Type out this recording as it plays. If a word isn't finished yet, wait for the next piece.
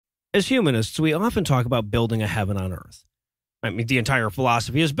As humanists, we often talk about building a heaven on earth. I mean, the entire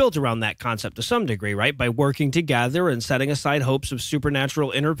philosophy is built around that concept to some degree, right? By working together and setting aside hopes of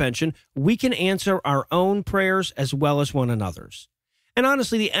supernatural intervention, we can answer our own prayers as well as one another's. And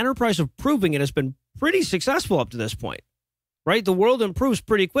honestly, the enterprise of proving it has been pretty successful up to this point, right? The world improves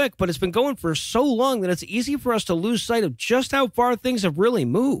pretty quick, but it's been going for so long that it's easy for us to lose sight of just how far things have really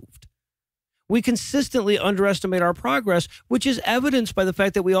moved. We consistently underestimate our progress, which is evidenced by the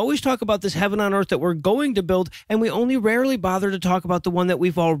fact that we always talk about this heaven on earth that we're going to build, and we only rarely bother to talk about the one that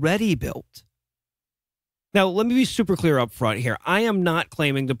we've already built. Now, let me be super clear up front here. I am not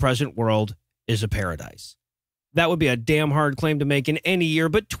claiming the present world is a paradise. That would be a damn hard claim to make in any year,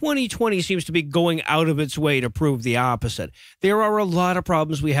 but 2020 seems to be going out of its way to prove the opposite. There are a lot of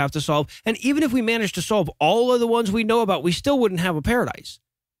problems we have to solve, and even if we manage to solve all of the ones we know about, we still wouldn't have a paradise.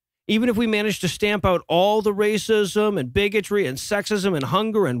 Even if we managed to stamp out all the racism and bigotry and sexism and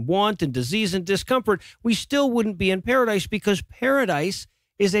hunger and want and disease and discomfort, we still wouldn't be in paradise because paradise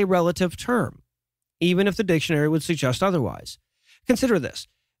is a relative term, even if the dictionary would suggest otherwise. Consider this.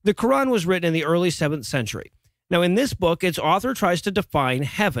 The Quran was written in the early 7th century. Now, in this book, its author tries to define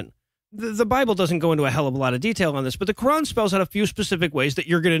heaven. The Bible doesn't go into a hell of a lot of detail on this, but the Quran spells out a few specific ways that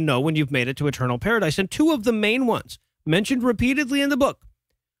you're going to know when you've made it to eternal paradise. And two of the main ones, mentioned repeatedly in the book,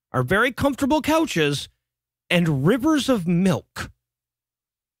 are very comfortable couches and rivers of milk.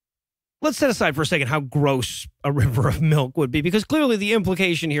 Let's set aside for a second how gross a river of milk would be, because clearly the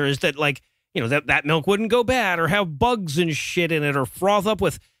implication here is that, like, you know, that milk wouldn't go bad or have bugs and shit in it or froth up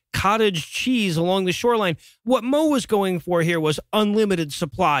with cottage cheese along the shoreline. What Mo was going for here was unlimited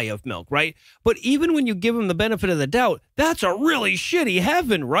supply of milk, right? But even when you give him the benefit of the doubt, that's a really shitty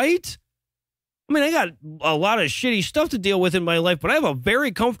heaven, right? I mean, I got a lot of shitty stuff to deal with in my life, but I have a very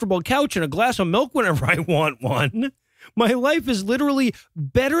comfortable couch and a glass of milk whenever I want one. My life is literally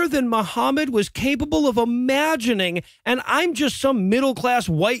better than Muhammad was capable of imagining, and I'm just some middle-class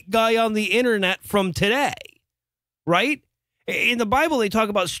white guy on the internet from today, right? In the Bible, they talk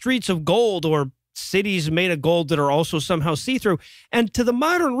about streets of gold or cities made of gold that are also somehow see-through. And to the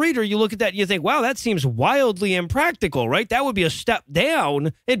modern reader, you look at that and you think, wow, that seems wildly impractical, right? That would be a step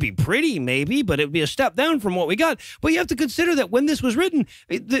down. It'd be pretty, maybe, but it'd be a step down from what we got. But you have to consider that when this was written,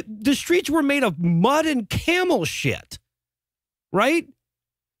 the streets were made of mud and camel shit, right?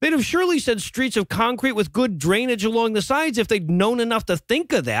 They'd have surely said streets of concrete with good drainage along the sides if they'd known enough to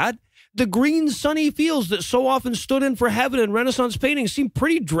think of that. The green, sunny fields that so often stood in for heaven in Renaissance paintings seem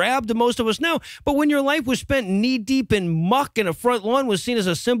pretty drab to most of us now. But when your life was spent knee-deep in muck and a front lawn was seen as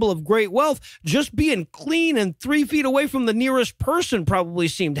a symbol of great wealth, just being clean and 3 feet away from the nearest person probably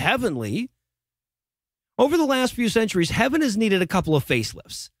seemed heavenly. Over the last few centuries, heaven has needed a couple of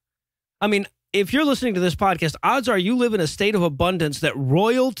facelifts. I mean, if you're listening to this podcast, odds are you live in a state of abundance that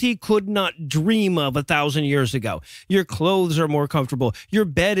royalty could not dream of 1,000 years ago. Your clothes are more comfortable. Your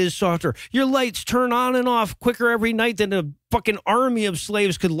bed is softer. Your lights turn on and off quicker every night than a fucking army of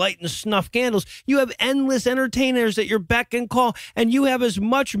slaves could light and snuff candles. You have endless entertainers at your beck and call, and you have as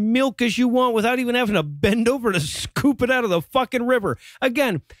much milk as you want without even having to bend over to scoop it out of the fucking river.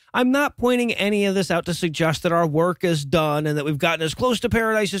 Again, I'm not pointing any of this out to suggest that our work is done and that we've gotten as close to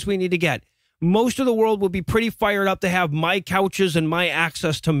paradise as we need to get. Most of the world would be pretty fired up to have my couches and my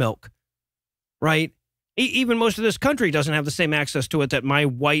access to milk, right? Even most of this country doesn't have the same access to it that my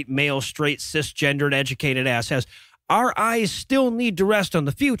white, male, straight, cisgendered, educated ass has. Our eyes still need to rest on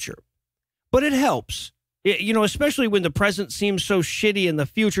the future, but it helps, you know, especially when the present seems so shitty and the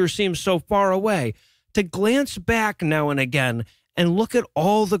future seems so far away, to glance back now and again and look at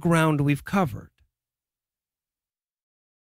all the ground we've covered.